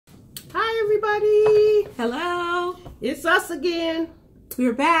everybody. Hello. It's us again.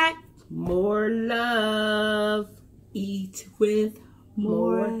 We're back. More love. Eat with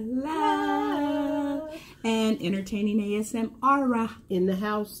more love. And entertaining ASMR. In the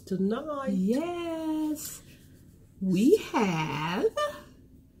house tonight. Yes. We have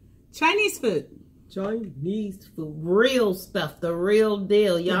Chinese food. Chinese food. Real stuff. The real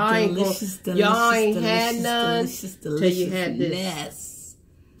deal. Y'all ain't had none till you had this.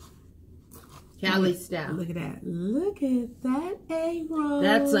 Cali style. Look at that. Look at that egg roll.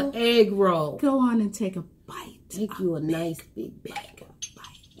 That's an egg roll. Go on and take a bite. Take you a nice big bite.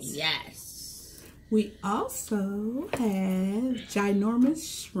 Yes. We also have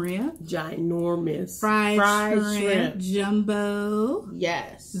ginormous shrimp. Ginormous. Fried shrimp. Jumbo.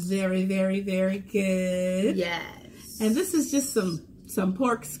 Yes. Very, very, very good. Yes. And this is just some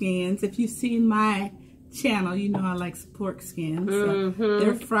pork skins. If you've seen my channel, you know I like some pork skins. So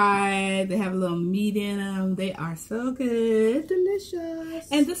they're fried. They have a little meat in them. They are so good. Delicious.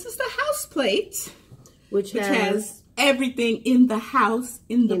 And this is the house plate. Which has everything in the house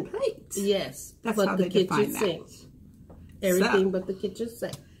in the plate. Yes. That's but how the they kitchen define sink. that. Everything but the kitchen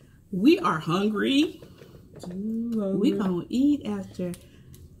sink. We are hungry. We're going to eat after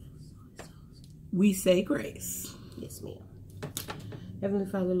we say grace. Yes, ma'am. Heavenly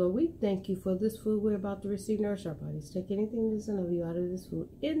Father, Lord, we thank you for this food we're about to receive. Nourish our bodies. Take anything that's in of you out of this food.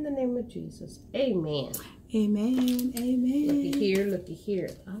 In the name of Jesus. Amen. Amen. Amen. Looky here. Looky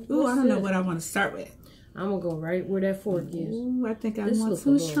here. Ooh, I don't know what I want to start with. I'm going to go right where that fork is. Ooh, I think I want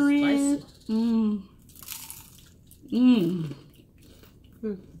some shrimp.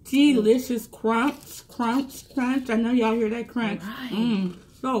 Delicious crunch. I know y'all hear that crunch. Right.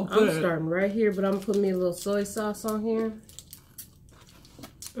 So good. I'm starting right here, but I'm going to put me a little soy sauce on here.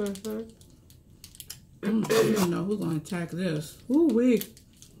 I don't know who's going to attack this. Ooh, wee.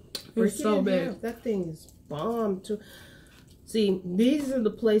 It's so big. That thing is bomb, too. See, these are the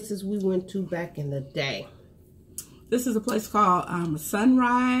places we went to back in the day. This is a place called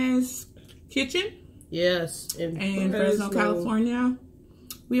Sunrise Kitchen. Yes. In Fresno, California.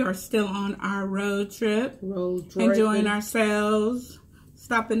 We are still on our road trip. Enjoying ourselves.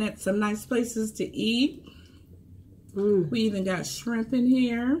 Stopping at some nice places to eat. We even got shrimp in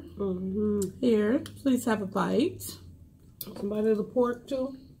here. Here, please have a bite. Somebody the pork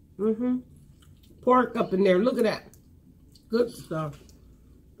too. Pork up in there. Look at that. Good stuff.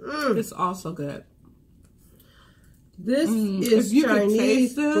 It's also good. This is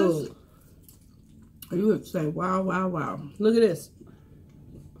Chinese food. You would say, wow, wow, wow. Look at this.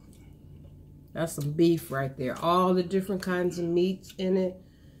 That's some beef right there. All the different kinds of meats in it.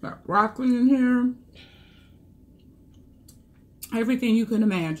 Got broccoli in here. Everything you can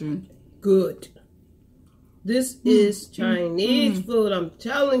imagine. Good. This is Chinese food, I'm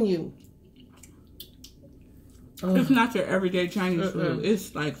telling you. It's not your everyday Chinese food.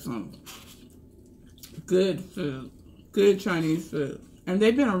 It's like some good food. Good Chinese food. And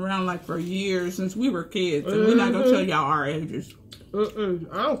they've been around like for years, since we were kids. And we're not going to tell y'all our ages. I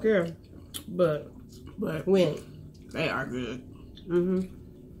don't care. But when? They are good.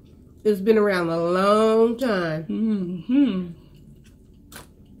 It's been around a long time.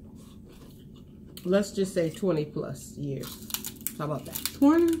 Let's just say 20 plus years. How about that?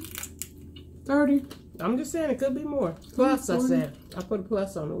 20? 30? I'm just saying it could be more. Plus, 40. I said. I put a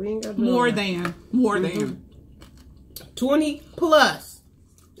plus on it. We ain't got to more than. 20 plus.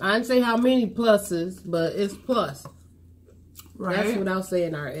 I didn't say how many pluses, but it's plus. Right. That's without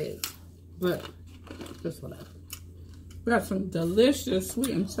saying our age. But just whatever. We got some delicious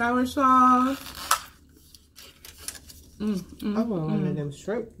sweet and sour sauce. I want one of them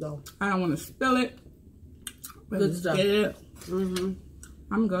shrimp though. I don't want to spill it. Good stuff.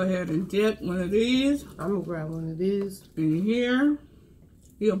 I'm gonna go ahead and dip one of these. I'm gonna grab one of these. In here.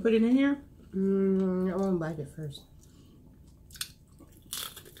 You gonna put it in here? I want to bite it first.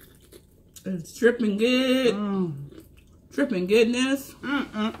 It's dripping good. Dripping goodness.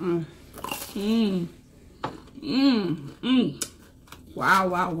 Wow,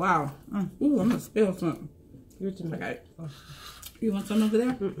 wow, wow. Ooh, I'm gonna spill something. Okay. You want some over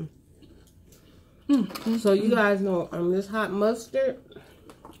there? So you guys know this hot mustard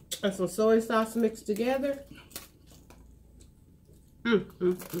and some soy sauce mixed together. I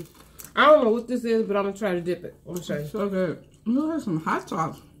don't know what this is, but I'm gonna try to dip it. I'm gonna show you. So good. Ooh, there's some hot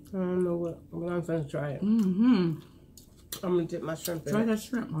sauce. I don't know what, but I'm gonna try it. I'm gonna dip my shrimp in. Try that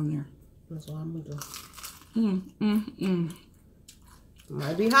shrimp on there. That's what I'm gonna do.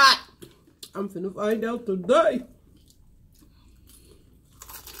 Might be hot. I'm finna find out today.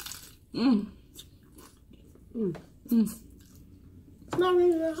 It's not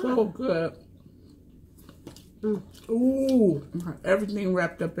really that hot. So good. Ooh. Everything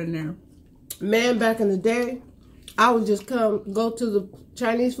wrapped up in there. Man, back in the day, I would just go to the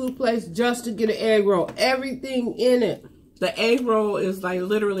Chinese food place just to get an egg roll. Everything in it. The egg roll is like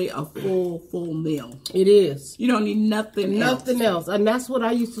literally a full meal. It is. You don't need nothing else. Nothing else. And that's what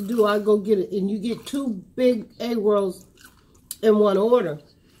I used to do. I go get it. And you get 2 big egg rolls in one order.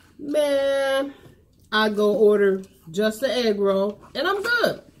 Man, I go order just the egg roll. And I'm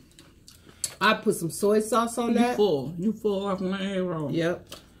good. I put some soy sauce on that. You full off my egg roll. Yep.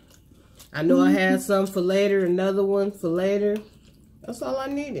 I know I had some for later. Another one for later. That's all I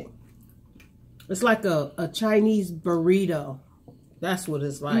needed. It's like a Chinese burrito. That's what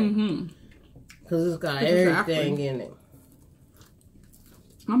it's like. Because it's got everything in it.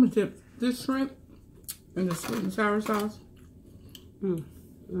 I'm going to dip this shrimp in the sweet and sour sauce. I'm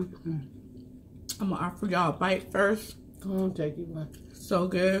going to offer y'all a bite first. Come on, take you one. So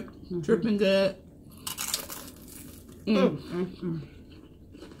good. Dripping good.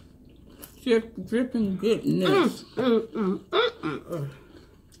 Dripping goodness.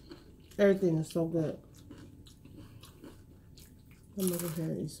 Everything is so good. I'm gonna go ahead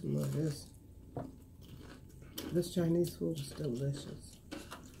and eat some more of this. This Chinese food is delicious.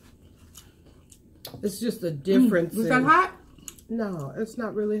 It's just a difference. Is that hot? No, it's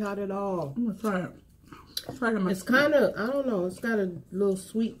not really hot at all. I'm gonna try it. It's kind of, I don't know, it's got a little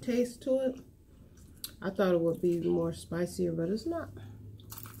sweet taste to it. I thought it would be more spicier, but it's not.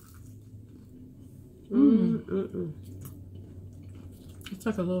 It's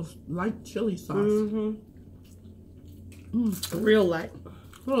like a little light chili sauce. Real light.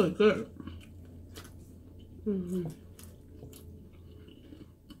 Really good.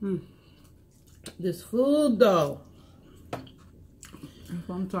 This food though. That's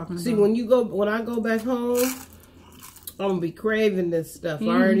what I'm talking about. See, when I go back home, I'm gonna be craving this stuff. I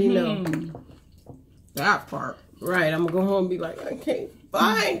already know. That part. Right, I'm gonna go home and be like, I can't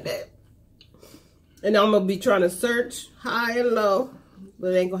find it. And I'm gonna be trying to search high and low.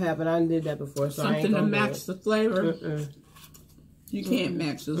 But it ain't gonna happen. I did that before, so I ain't Something gonna to match the flavor. You can't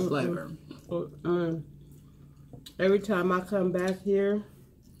match this flavor. Every time I come back here,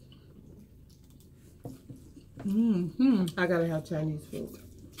 I gotta have Chinese food.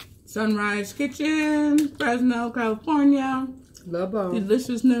 Sunrise Kitchen, Fresno, California. Love on.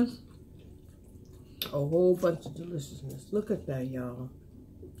 Deliciousness. A whole bunch of deliciousness. Look at that, y'all.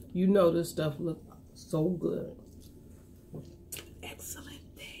 You know this stuff looks so good. Excellent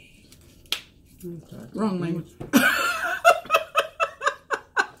day. Wrong language.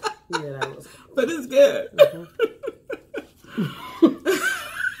 Yeah, that was. But it's good.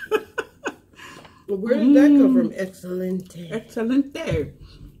 Well, where did that come from? Excelente. Excelente.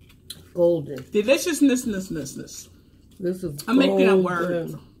 Golden. Deliciousness. This is I'm making up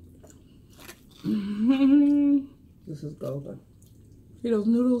words. This is golden. See those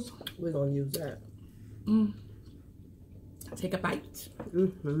noodles? We're going to use that. Take a bite.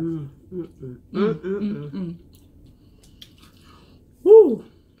 Woo.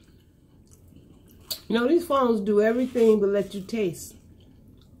 You know, these phones do everything but let you taste.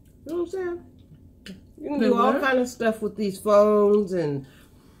 You know what I'm saying? You can do all kind of stuff with these phones and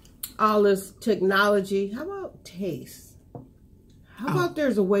all this technology. How about taste? How about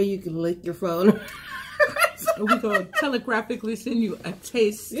there's a way you can lick your phone? We go telegraphically send you a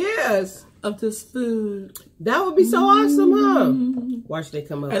taste of this food. That would be so awesome, huh? Watch they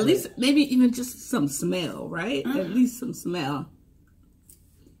come up. At least, maybe even just some smell, right? At least some smell.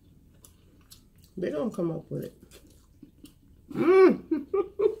 They're going to come up with it.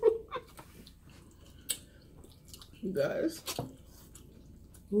 You guys.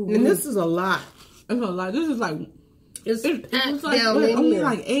 And this is a lot. It's a lot. This is like... It's packed like, down in only here.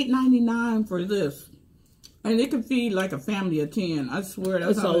 like $8.99 for this. And it could feed like a family of 10. I swear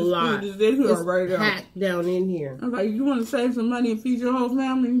that's it's how a much lot. food is It's right packed down in here. I was like, you want to save some money and feed your whole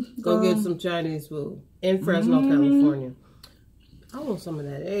family? Go get some Chinese food in Fresno, California. I want some of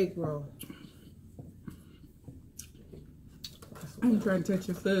that egg roll. I ain't trying to touch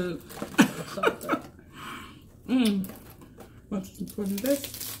your food. Want you to put in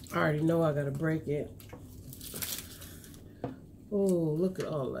this? I already know I gotta break it. Oh, look at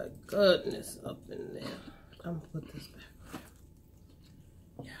all that goodness up in there. I'm gonna put this back.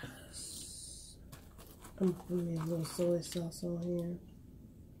 Yes. I'm gonna put me a little soy sauce on here.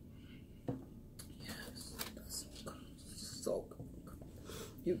 Yes, that's so good. So good.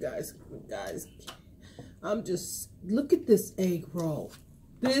 You guys, I'm just, look at this egg roll.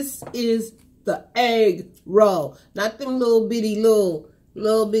 This is the egg roll. Not them little bitty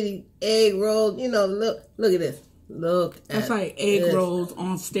egg rolls. You know, look at this. Look, that's like egg rolls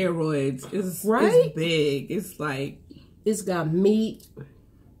on steroids. It's big. It's like it's got meat,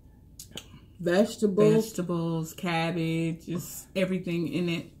 vegetables, cabbage, just everything in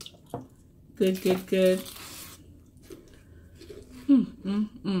it. Good.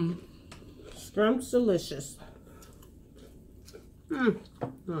 Shrimp's delicious.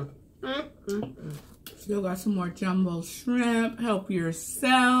 Still got some more jumbo shrimp. Help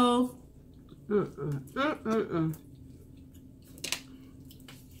yourself.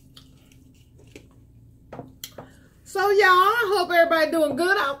 So y'all, I hope everybody doing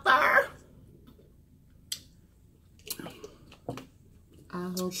good out there.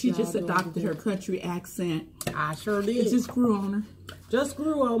 I hope she just adopted her country accent. I sure did. It just grew on her. Just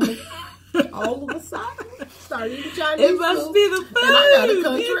grew on me. All of a sudden, started eating Chinese food. It must be the food. And I got a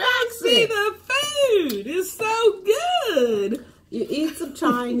country accent. It must be the food. It's so good. You eat some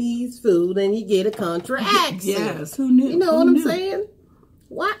Chinese food and you get a country accent. Yes, who knew? You know what I'm saying?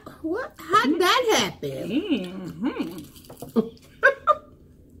 What? How did that happen?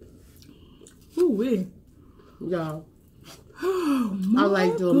 Ooh-wee. Y'all. Oh, I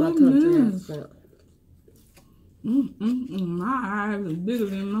like doing my country accent. My eyes are bigger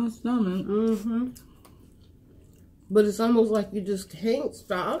than my stomach. But it's almost like you just can't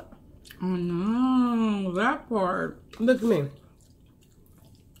stop. Oh no, that part. Look at me.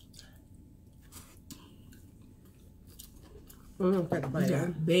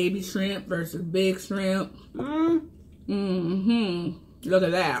 Baby shrimp versus big shrimp. Look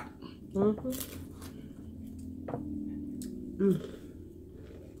at that.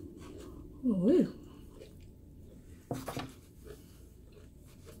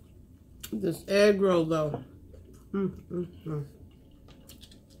 This egg roll though.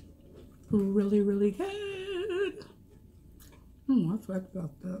 Really, really good. I forgot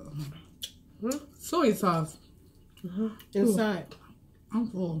about the soy sauce. Inside. Ooh, I'm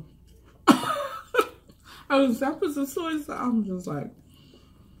full. I put some soy sauce. I'm just like,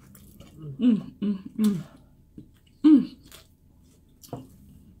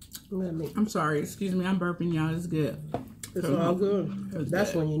 I'm sorry, excuse me, I'm burping, y'all. It's good. It's all good.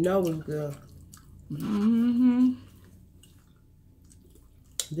 That's when you know it's good. Then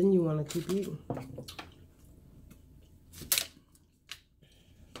you want to keep eating.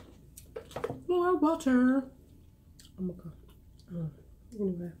 More water. I'm gonna go.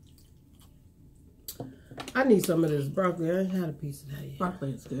 Anyway, I need some of this broccoli. I ain't had a piece of that yet.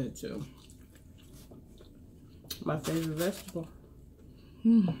 Broccoli is good too. My favorite vegetable. I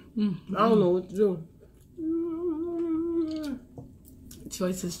don't know what to do.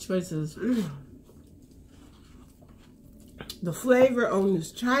 Choices. The flavor on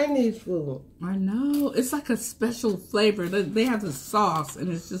this Chinese food. I know. It's like a special flavor. They have the sauce,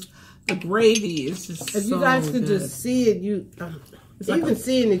 and it's just, the gravy is just If you guys could just see it, even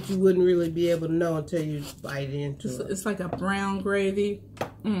seeing it, you wouldn't really be able to know until you bite into it. It's like a brown gravy.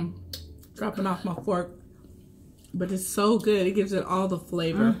 Dropping off my fork. But it's so good. It gives it all the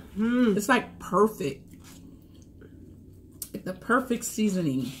flavor. It's like perfect. The perfect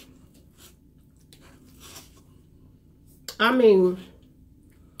seasoning. I mean,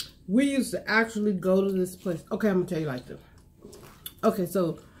 we used to actually go to this place. Okay, I'm going to tell you like this. Okay,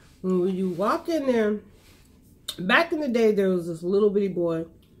 so when you walk in there, back in the day, there was this little bitty boy.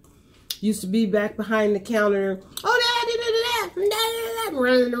 Used to be back behind the counter. Oh, da,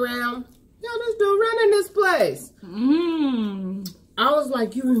 running around. Yo, this dude running this place. I was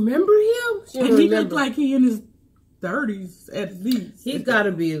like, you remember him? And he looked like he in his 30s at least. He's got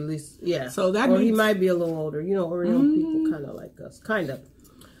to be at least, yeah. So that or he might be a little older. You know, Oriental people kind of like us, kind of.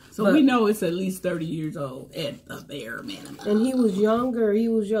 So we know it's at least 30 years old at the bare minimum. And he was younger. He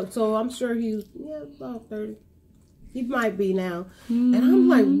was young. So I'm sure he was, about 30. He might be now. And I'm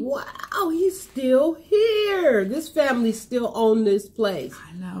like, wow, he's still here. This family still own this place.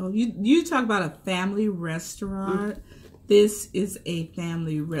 I know. You talk about a family restaurant. This is a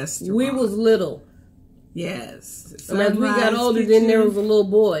family restaurant. We was little. Yes. And as we got older, then there was a little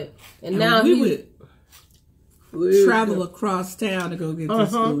boy. And now we would travel across town to go get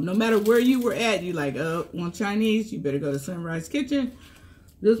this food. No matter where you were at, you like, want Chinese, you better go to Sunrise Kitchen.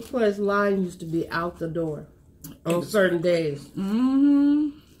 This place line used to be out the door on certain days.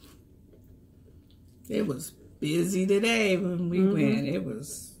 It was busy today when we went. It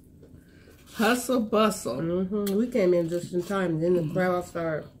was hustle bustle. We came in just in time. Then the crowd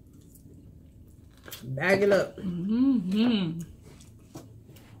started bagging up.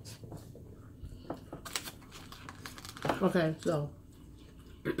 Okay, so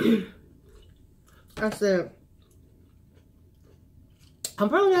I said, I'm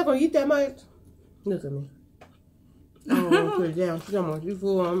probably not going to eat that much. Look at me. I don't want to put it down. She don't want you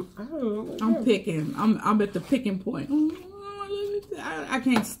full. I don't know. I'm picking. I'm at the picking point. I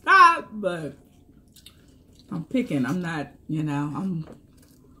can't stop, but I'm picking. I'm not, you know, I'm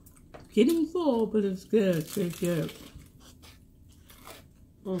getting full, but it's good. It's good.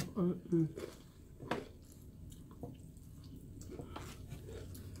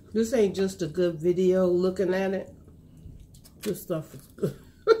 This ain't just a good video looking at it. This stuff is good.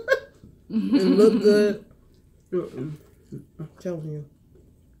 It look good. I'm telling you.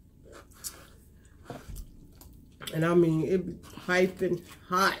 And I mean, it be piping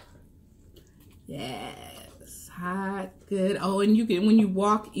hot. Yes, hot, good. Oh, and you can, when you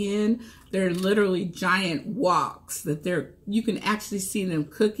walk in, they're literally giant woks that you can actually see them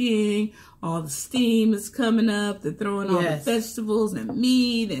cooking. All the steam is coming up. They're throwing all the vegetables and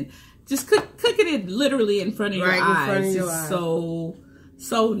meat and just cooking it literally in front of your eyes. It's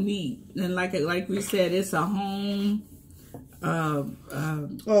so neat. And like we said, it's a home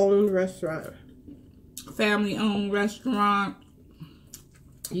owned restaurant. Family-owned restaurant.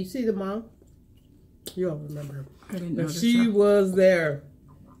 You see the mom? You all remember her. I didn't know. She was there.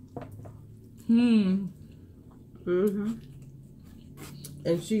 And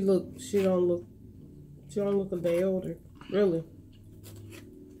she don't look a day older. Really.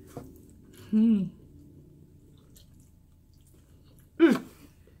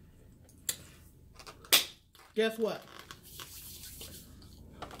 Guess what?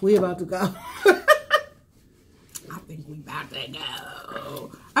 We about to go. I think we about to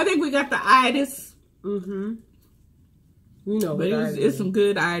go. I think we got the itis. You know, but it's some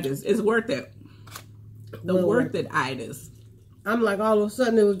good itis. It's worth it. The worth it itis. I'm like, all of a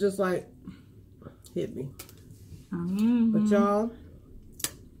sudden it was just like hit me. But y'all,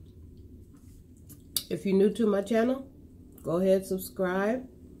 if you're new to my channel, go ahead, subscribe,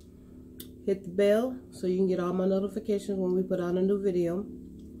 hit the bell so you can get all my notifications when we put out a new video.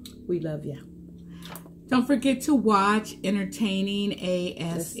 We love ya. Don't forget to watch Entertaining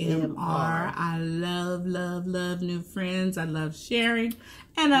ASMR. I love, love, love new friends. I love sharing.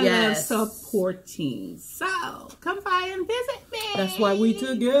 And I love supporting. So, come by and visit me. That's why we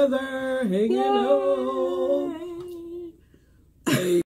together hanging out.